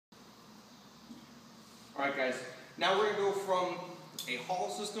Alright guys, now we're going to go from a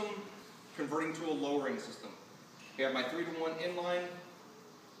Hall system converting to a lowering system. We have my 3-to-1 inline,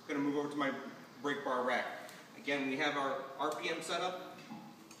 going to move over to my brake bar rack. Again, we have our RPM setup,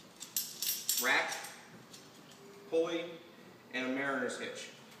 rack, pulley, and a Mariner's hitch.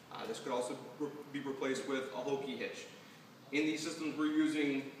 This could also be replaced with a Hokey hitch. In these systems we're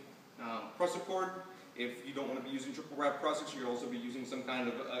using pressure cord. If you don't want to be using triple wrap crossings, you could also be using some kind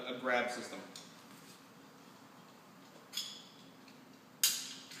of a grab system.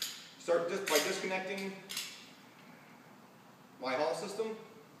 Start this by disconnecting my Hall system.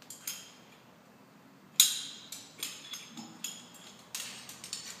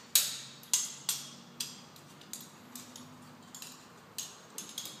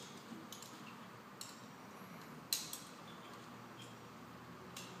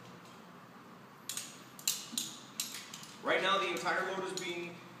 Right now the entire load is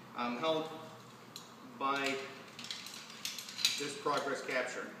being held by this progress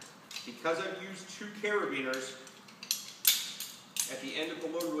capture. Because I've used 2 carabiners at the end of the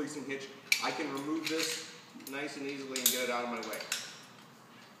load releasing hitch, I can remove this nice and easily and get it out of my way.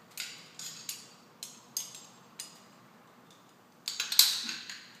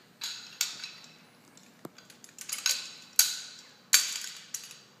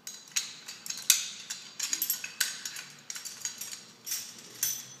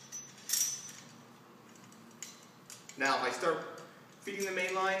 Now if I start feeding the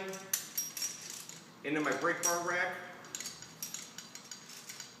main line into my brake bar rack,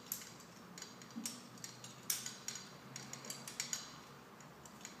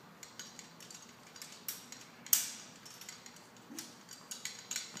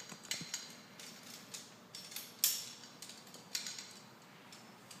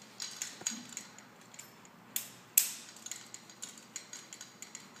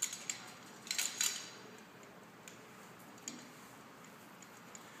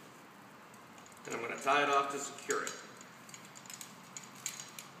 and I'm going to tie it off to secure it.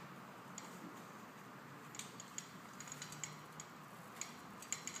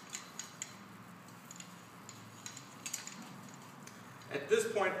 At this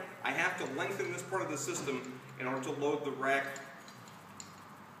point, I have to lengthen this part of the system in order to load the rack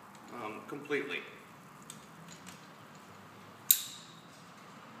completely.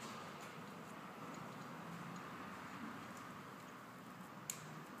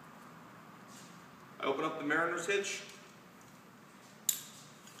 I open up the Mariner's hitch,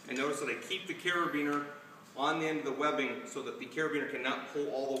 and notice that I keep the carabiner on the end of the webbing so that the carabiner cannot pull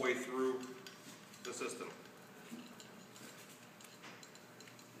all the way through the system.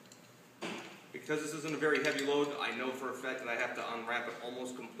 Because this isn't a very heavy load, I know for a fact that I have to unwrap it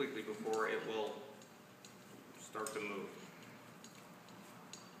almost completely before it will start to move.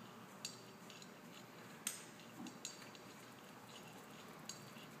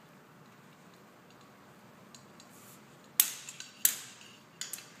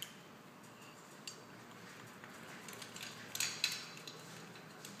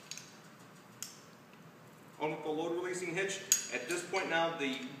 On the load releasing hitch, at this point now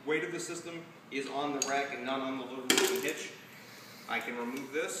the weight of the system is on the rack and not on the load releasing hitch. I can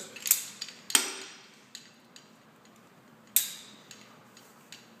remove this.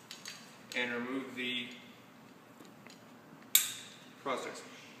 And remove the crossings.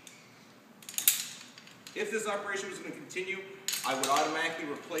 If this operation was going to continue, I would automatically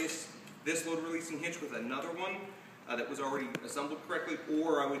replace this load releasing hitch with another one that was already assembled correctly,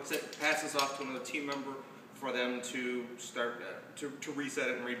 or I would pass this off to another team member for them to start to reset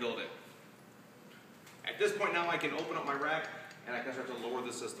it and rebuild it. At this point now I can open up my rack and I can start to lower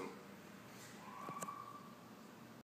the system.